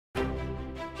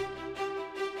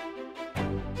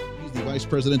the Vice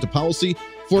President of Policy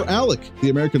for ALEC, the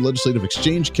American Legislative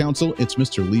Exchange Council. It's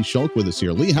Mr. Lee Schalk with us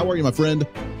here. Lee, how are you, my friend?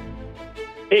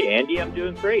 Hey, Andy, I'm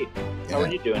doing great. How are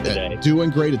you doing today? Doing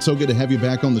great. It's so good to have you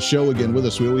back on the show again with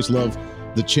us. We always love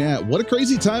the chat. What a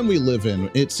crazy time we live in.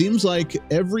 It seems like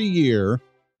every year,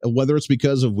 whether it's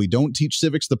because of we don't teach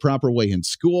civics the proper way in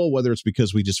school, whether it's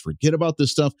because we just forget about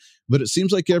this stuff, but it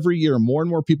seems like every year more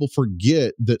and more people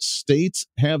forget that states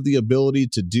have the ability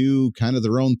to do kind of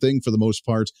their own thing for the most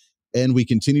part, and we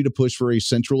continue to push for a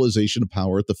centralization of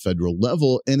power at the federal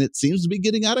level, and it seems to be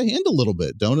getting out of hand a little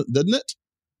bit, doesn't it?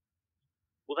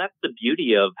 Well, that's the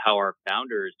beauty of how our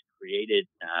founders created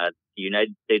the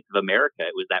United States of America.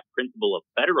 It was that principle of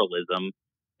federalism.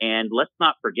 And let's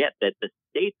not forget that the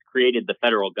states created the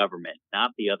federal government,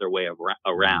 not the other way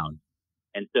around.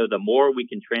 And so the more we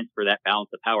can transfer that balance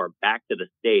of power back to the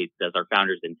states as our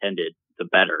founders intended, the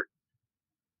better.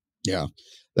 Yeah,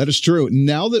 that is true.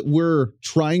 Now that we're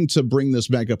trying to bring this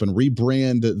back up and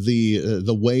rebrand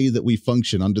the way that we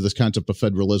function under this concept of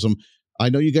federalism, I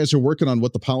know you guys are working on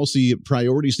what the policy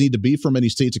priorities need to be for many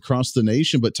states across the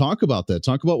nation, but talk about that.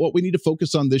 Talk about what we need to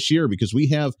focus on this year, because we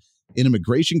have an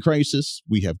immigration crisis,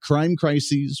 we have crime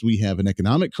crises, we have an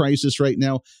economic crisis right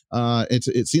now.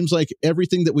 It seems like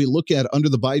everything that we look at under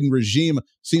the Biden regime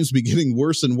seems to be getting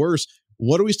worse and worse.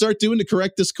 What do we start doing to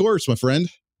correct this course, my friend?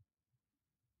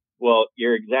 Well,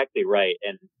 you're exactly right.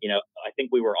 And, I think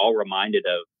we were all reminded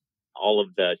of all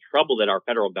of the trouble that our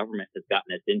federal government has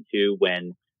gotten us into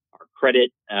when our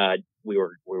credit, we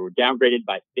were downgraded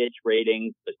by Fitch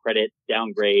ratings, the credit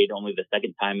downgrade only the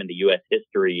second time in the U.S.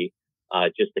 history,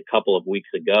 just a couple of weeks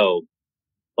ago.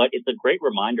 But it's a great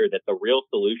reminder that the real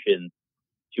solution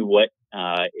to what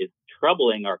is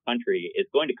troubling our country is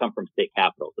going to come from state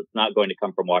capitals. It's not going to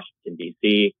come from Washington,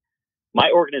 D.C. My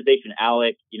organization,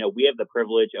 ALEC, we have the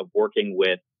privilege of working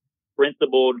with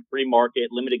principled, free market,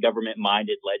 limited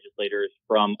government-minded legislators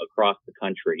from across the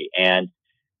country. And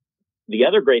the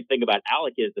other great thing about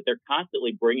ALEC is that they're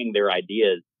constantly bringing their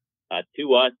ideas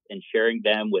to us and sharing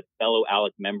them with fellow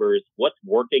ALEC members, what's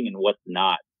working and what's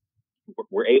not.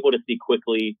 We're able to see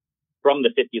quickly from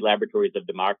the 50 laboratories of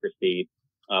democracy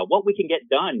what we can get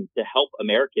done to help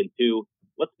Americans who,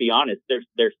 let's be honest,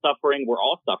 they're suffering. We're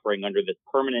all suffering under this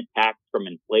permanent tax from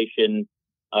inflation.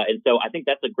 And so I think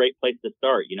that's a great place to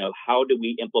start. How do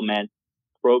we implement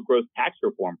pro-growth tax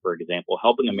reform, for example,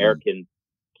 helping Americans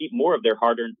keep more of their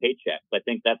hard-earned paychecks? I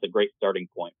think that's a great starting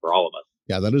point for all of us.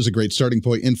 Yeah, that is a great starting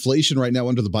point. Inflation right now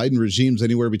under the Biden regime is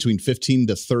anywhere between 15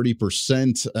 to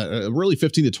 30%, really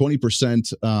 15 to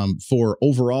 20% for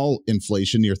overall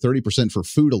inflation, near 30% for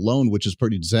food alone, which is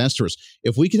pretty disastrous.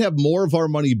 If we can have more of our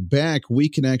money back, we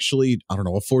can actually,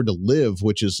 afford to live,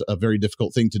 which is a very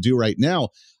difficult thing to do right now.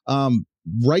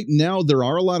 Right now, there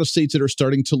are a lot of states that are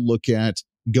starting to look at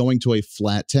going to a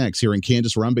flat tax. Here in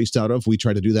Kansas, where I'm based out of, we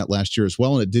tried to do that last year as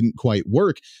well, and it didn't quite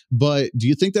work. But do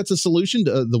you think that's a solution?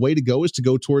 The way to go is to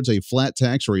go towards a flat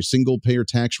tax or a single payer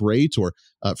tax rate, or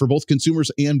for both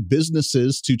consumers and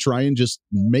businesses, to try and just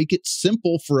make it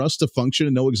simple for us to function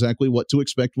and know exactly what to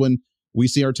expect when we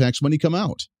see our tax money come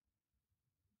out?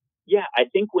 Yeah, I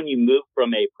think when you move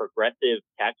from a progressive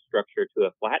tax structure to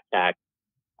a flat tax,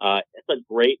 it's a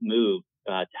great move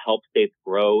to help states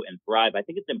grow and thrive. I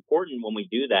think it's important when we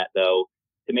do that, though,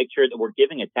 to make sure that we're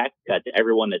giving a tax cut to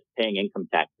everyone that's paying income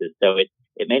taxes. So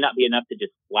it may not be enough to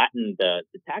just flatten the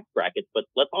tax brackets, but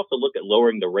let's also look at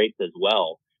lowering the rates as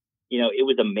well. It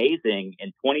was amazing. In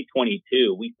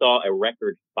 2022, we saw a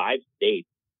record 5 states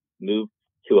move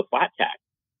to a flat tax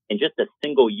in just a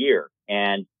single year.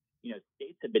 And,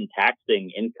 states have been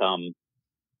taxing income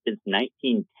since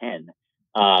 1910.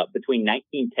 Between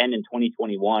 1910 and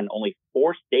 2021, only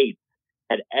 4 states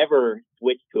had ever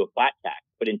switched to a flat tax.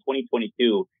 But in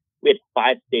 2022, we had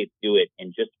 5 states do it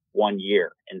in just 1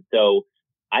 year. And so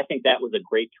I think that was a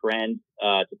great trend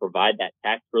to provide that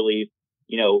tax relief.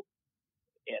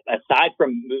 Aside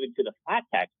from moving to the flat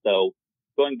tax, though,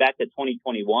 going back to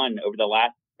 2021, over the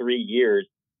last 3 years,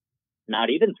 not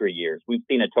even 3 years, we've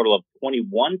seen a total of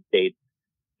 21 states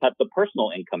cut the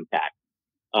personal income tax.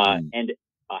 And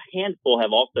a handful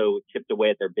have also chipped away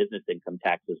at their business income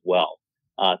tax as well.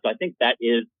 So I think that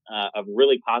is a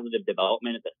really positive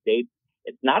development at the states.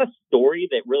 It's not a story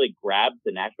that really grabs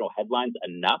the national headlines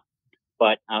enough,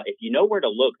 but if you know where to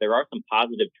look, there are some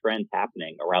positive trends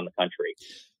happening around the country.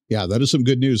 Yeah, that is some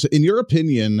good news. In your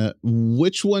opinion,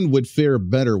 which one would fare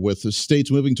better, with the states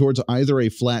moving towards either a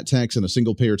flat tax and a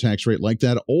single payer tax rate like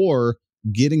that, or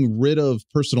getting rid of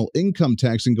personal income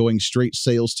tax and going straight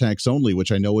sales tax only,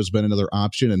 which I know has been another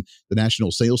option? And the National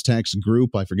Sales Tax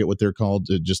Group, I forget what they're called,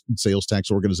 just Sales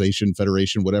Tax Organization,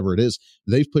 Federation, whatever it is,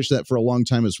 they've pushed that for a long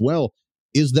time as well.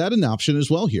 Is that an option as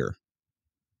well here?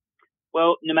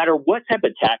 Well, no matter what type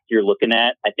of tax you're looking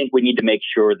at, I think we need to make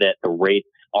sure that the rates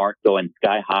aren't going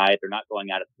sky high. They're not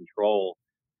going out of control.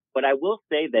 But I will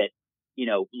say that,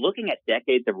 looking at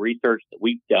decades of research that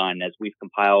we've done as we've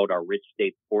compiled our Rich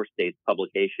States, Poor States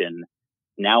publication,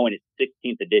 now in its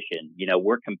 16th edition,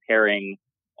 we're comparing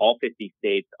all 50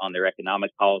 states on their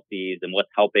economic policies and what's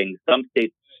helping some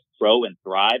states grow and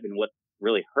thrive and what's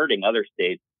really hurting other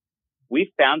states.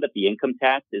 We've found that the income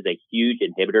tax is a huge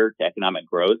inhibitor to economic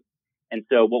growth. And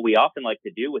so what we often like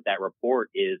to do with that report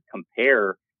is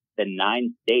compare the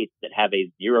 9 states that have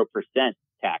a 0%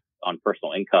 tax on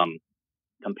personal income,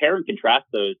 compare and contrast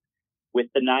those with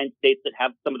the 9 states that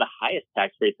have some of the highest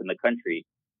tax rates in the country.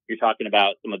 You're talking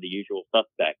about some of the usual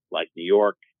suspects like New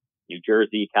York, New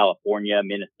Jersey, California,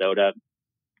 Minnesota.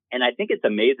 And I think it's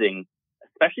amazing,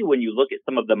 especially when you look at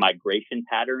some of the migration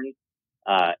patterns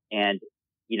and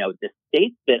the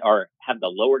states that have the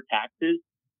lower taxes.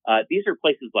 These are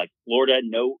places like Florida,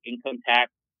 no income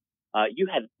tax. You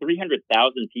had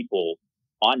 300,000 people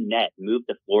on net move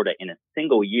to Florida in a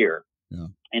single year. Yeah.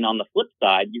 And on the flip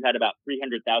side, you had about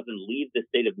 300,000 leave the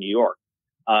state of New York.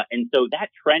 And so that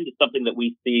trend is something that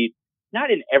we see not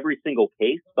in every single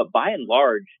case, but by and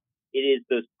large, it is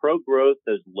those pro-growth,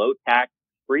 those low-tax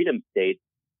freedom states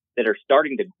that are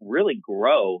starting to really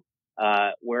grow,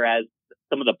 whereas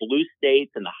some of the blue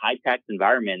states and the high-tax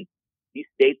environments, these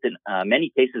states in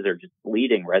many cases are just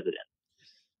bleeding residents.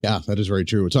 Yeah, that is very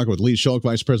true. We're talking with Lee Schalk,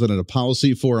 Vice President of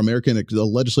Policy for American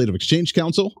Legislative Exchange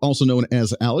Council, also known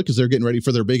as ALEC, as they're getting ready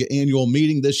for their big annual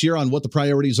meeting this year on what the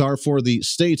priorities are for the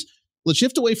states. Let's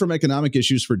shift away from economic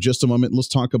issues for just a moment and let's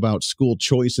talk about school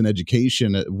choice and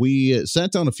education. We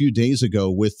sat down a few days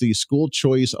ago with the School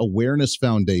Choice Awareness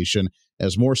Foundation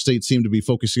as more states seem to be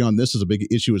focusing on this as a big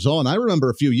issue as well. And I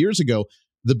remember a few years ago,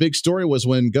 the big story was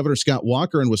when Governor Scott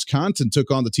Walker in Wisconsin took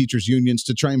on the teachers' unions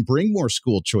to try and bring more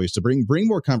school choice, to bring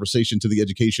more conversation to the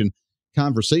education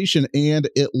conversation. And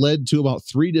it led to about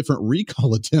 3 different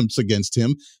recall attempts against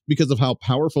him because of how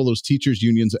powerful those teachers'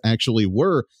 unions actually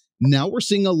were. Now we're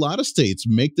seeing a lot of states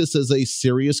make this as a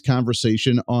serious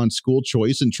conversation on school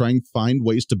choice and try and find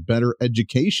ways to better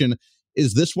education.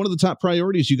 Is this one of the top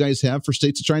priorities you guys have for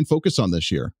states to try and focus on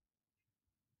this year?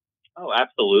 Oh,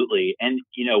 absolutely. And,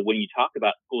 when you talk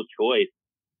about school choice,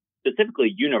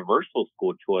 specifically universal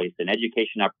school choice and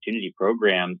education opportunity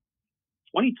programs,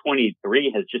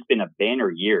 2023 has just been a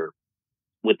banner year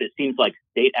with, it seems like,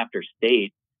 state after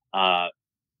state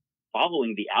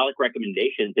following the ALEC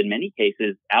recommendations. In many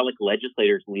cases, ALEC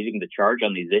legislators leading the charge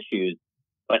on these issues.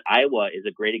 But Iowa is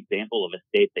a great example of a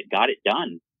state that got it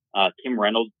done. Kim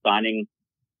Reynolds signing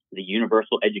the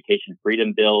Universal Education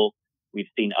Freedom Bill. We've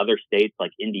seen other states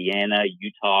like Indiana,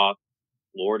 Utah,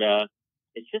 Florida.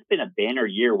 It's just been a banner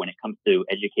year when it comes to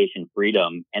education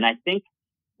freedom. And I think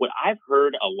what I've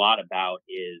heard a lot about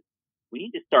is we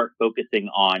need to start focusing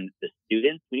on the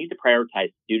students. We need to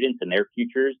prioritize students and their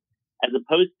futures as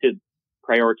opposed to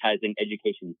prioritizing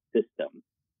education systems.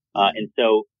 And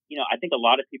so, I think a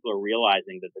lot of people are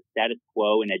realizing that the status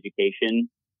quo in education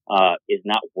is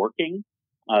not working.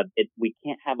 We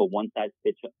can't have a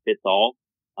one-size-fits-all.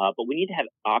 But we need to have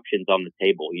options on the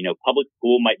table. Public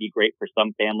school might be great for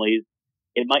some families.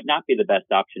 It might not be the best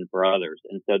option for others.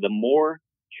 And so the more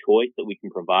choice that we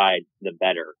can provide, the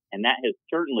better. And that has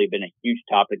certainly been a huge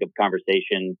topic of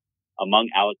conversation among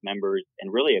ALEC members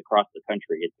and really across the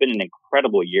country. It's been an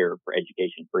incredible year for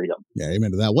education freedom. Yeah,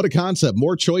 amen to that. What a concept.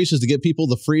 More choices to give people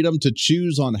the freedom to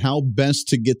choose on how best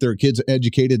to get their kids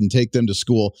educated and take them to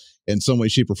school in some way,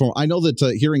 shape, or form. I know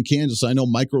that here in Kansas, I know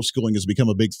microschooling has become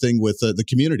a big thing with the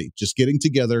community, just getting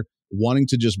together, wanting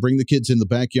to just bring the kids in the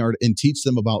backyard and teach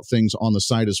them about things on the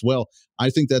side as well. I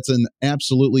think that's an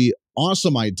absolutely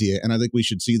awesome idea, and I think we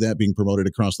should see that being promoted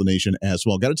across the nation as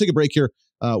well. Got to take a break here.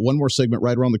 One more segment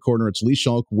right around the corner. It's Lee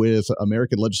Schalk with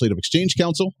American Legislative Exchange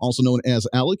Council, also known as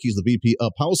ALEC. He's the VP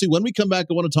of Policy. When we come back,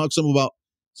 I want to talk some about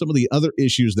some of the other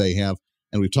issues they have,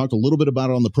 and we've talked a little bit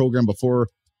about it on the program before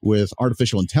with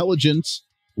artificial intelligence,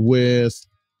 with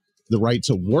the right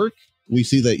to work. We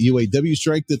see that UAW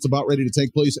strike that's about ready to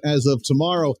take place as of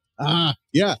tomorrow.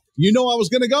 Yeah, I was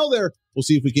going to go there. We'll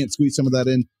see if we can't squeeze some of that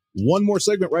in. One more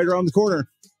segment right around the corner.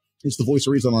 It's the Voice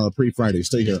of Reason on a pre-Friday.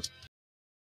 Stay here.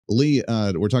 Lee,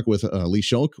 we're talking with Lee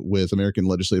Schalk with American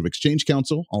Legislative Exchange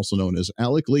Council, also known as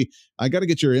ALEC. Lee, I got to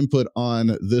get your input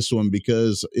on this one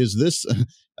because is this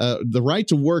the right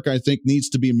to work, I think, needs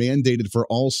to be mandated for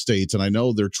all states. And I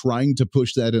know they're trying to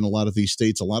push that in a lot of these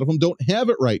states. A lot of them don't have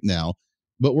it right now,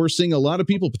 but we're seeing a lot of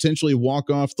people potentially walk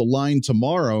off the line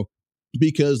tomorrow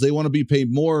because they want to be paid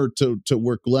more to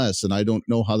work less. And I don't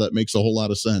know how that makes a whole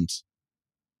lot of sense.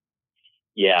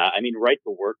 Yeah, I mean, right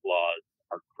to work laws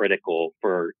are critical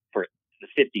for the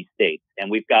 50 states, and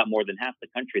we've got more than half the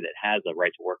country that has a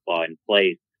right to work law in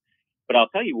place. But I'll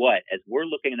tell you what, as we're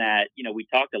looking at, we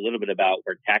talked a little bit about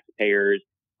where taxpayers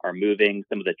are moving,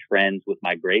 some of the trends with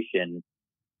migration.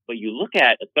 But you look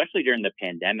at, especially during the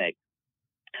pandemic,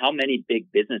 how many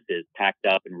big businesses packed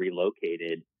up and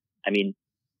relocated. I mean,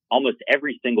 almost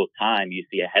every single time you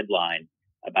see a headline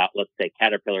about, let's say,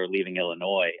 Caterpillar leaving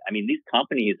Illinois. I mean, these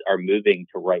companies are moving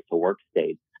to right to work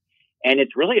states. And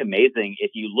it's really amazing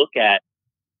if you look at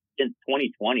since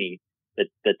 2020,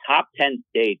 the top 10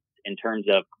 states in terms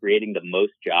of creating the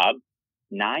most jobs,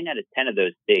 9 out of 10 of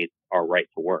those states are right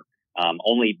to work.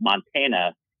 Only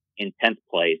Montana in 10th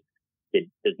place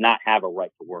does not have a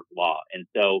right to work law. And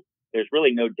so there's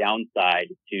really no downside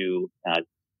to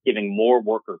giving more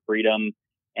worker freedom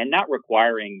and not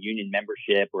requiring union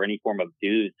membership or any form of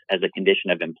dues as a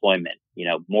condition of employment.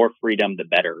 More freedom, the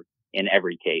better in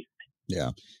every case.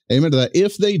 Yeah. Amen to that.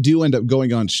 If they do end up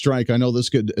going on strike, I know this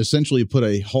could essentially put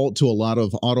a halt to a lot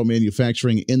of auto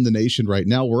manufacturing in the nation right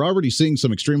now. We're already seeing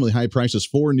some extremely high prices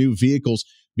for new vehicles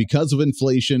because of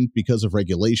inflation, because of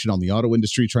regulation on the auto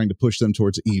industry, trying to push them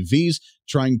towards EVs,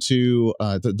 trying to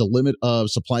the limit of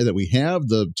supply that we have,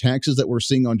 the taxes that we're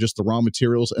seeing on just the raw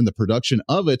materials and the production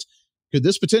of it. Could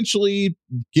this potentially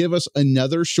give us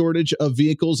another shortage of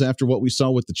vehicles after what we saw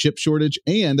with the chip shortage?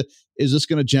 And is this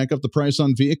going to jack up the price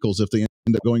on vehicles if they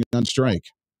end up going on strike?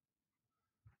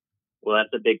 Well,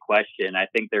 that's a big question. I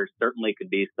think there certainly could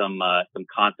be some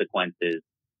consequences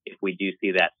if we do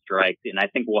see that strike. And I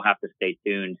think we'll have to stay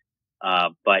tuned.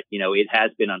 But, it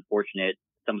has been unfortunate,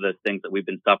 some of those things that we've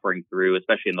been suffering through,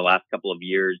 especially in the last couple of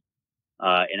years.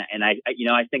 And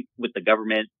I think with the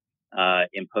government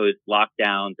imposed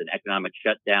lockdowns and economic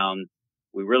shutdowns,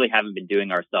 we really haven't been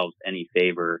doing ourselves any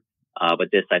favor. But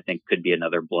this, I think, could be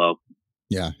another blow.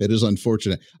 Yeah, it is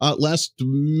unfortunate. Last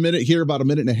minute here, about a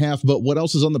minute and a half, but what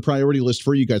else is on the priority list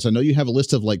for you guys? I know you have a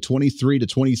list of like 23 to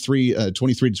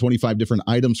 25 different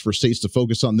items for states to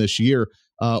focus on this year.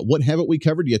 What haven't we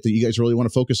covered yet that you guys really want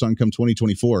to focus on come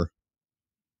 2024?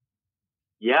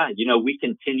 Yeah, we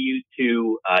continue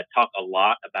to talk a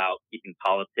lot about keeping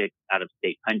politics out of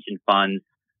state pension funds.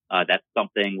 That's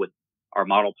something with our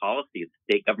model policy, the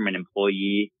State Government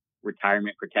Employee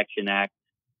Retirement Protection Act,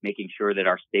 making sure that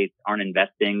our states aren't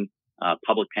investing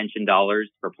public pension dollars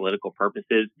for political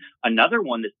purposes. Another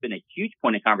one that's been a huge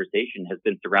point of conversation has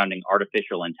been surrounding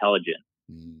artificial intelligence.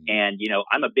 And,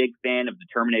 I'm a big fan of the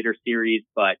Terminator series,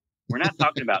 but we're not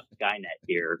talking about Skynet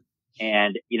here.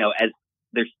 And, as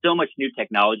there's so much new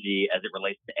technology as it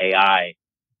relates to AI,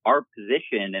 our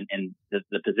position and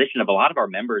the position of a lot of our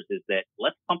members is that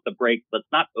let's pump the brakes. Let's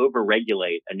not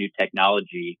overregulate a new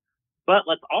technology, but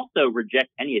let's also reject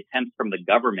any attempts from the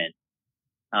government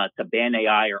to ban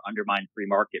AI or undermine free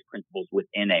market principles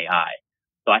within AI.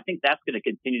 So I think that's going to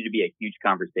continue to be a huge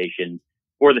conversation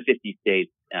for the 50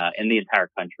 states and the entire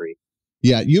country.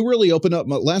 Yeah, you really opened up.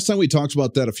 Last time we talked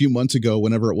about that a few months ago,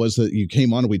 whenever it was that you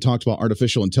came on and we talked about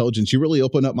artificial intelligence, you really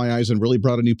opened up my eyes and really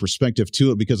brought a new perspective to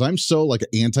it, because I'm so like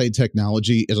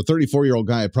anti-technology. As a 34-year-old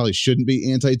guy, I probably shouldn't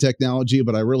be anti-technology,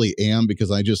 but I really am, because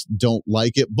I just don't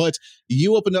like it. But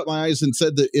you opened up my eyes and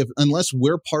said that unless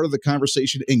we're part of the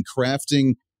conversation in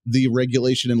crafting the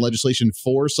regulation and legislation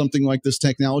for something like this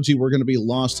technology, we're going to be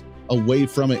lost away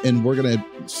from it. And we're going to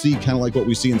see kind of like what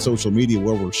we see in social media,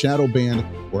 where we're shadow banned,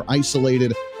 we're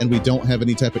isolated, and we don't have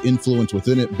any type of influence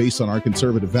within it based on our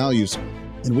conservative values.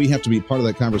 And we have to be part of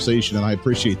that conversation, and I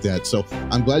appreciate that. So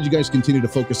I'm glad you guys continue to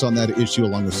focus on that issue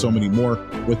along with so many more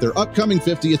with their upcoming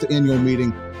 50th annual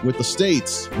meeting with the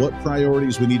states, what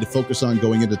priorities we need to focus on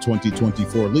going into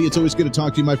 2024. Lee, it's always good to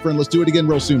talk to you, my friend. Let's do it again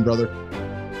real soon, brother.